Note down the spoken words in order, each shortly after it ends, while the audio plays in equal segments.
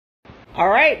All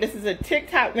right, this is a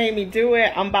TikTok made me do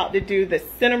it. I'm about to do the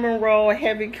cinnamon roll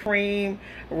heavy cream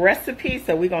recipe,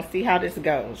 so we're gonna see how this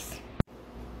goes.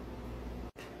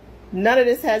 None of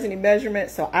this has any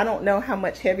measurements, so I don't know how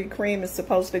much heavy cream is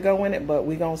supposed to go in it, but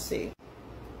we're gonna see.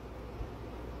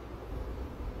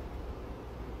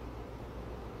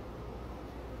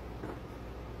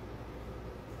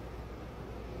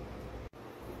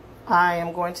 I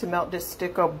am going to melt this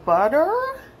stick of butter.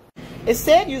 It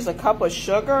said use a cup of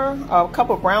sugar, a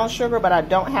cup of brown sugar, but I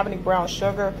don't have any brown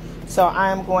sugar. So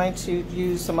I'm going to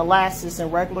use some molasses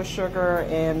and regular sugar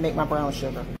and make my brown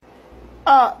sugar.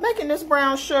 Making this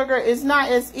brown sugar is not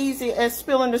as easy as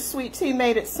spilling the sweet tea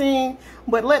made it seem,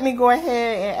 but let me go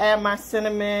ahead and add my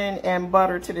cinnamon and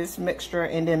butter to this mixture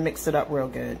and then mix it up real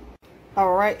good.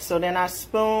 All right, so then I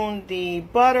spoon the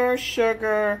butter,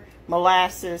 sugar,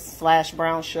 molasses /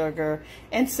 brown sugar,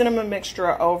 and cinnamon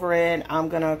mixture over it. I'm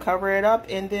gonna cover it up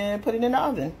and then put it in the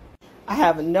oven. I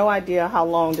have no idea how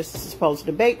long this is supposed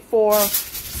to bake for,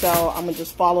 so I'm gonna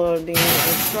just follow the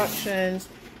instructions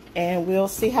and we'll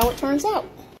see how it turns out.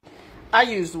 I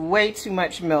used way too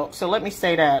much milk, so let me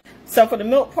say that. So for the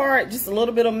milk part, just a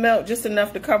little bit of milk, just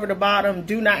enough to cover the bottom.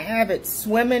 Do not have it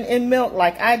swimming in milk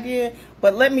like I did,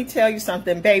 but let me tell you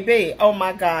something, baby. Oh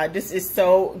my God, this is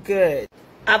so good.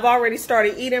 I've already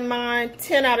started eating mine.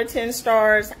 10 out of 10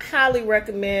 stars. Highly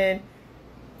recommend.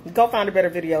 Go find a better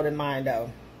video than mine though.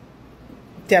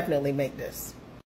 Definitely make this.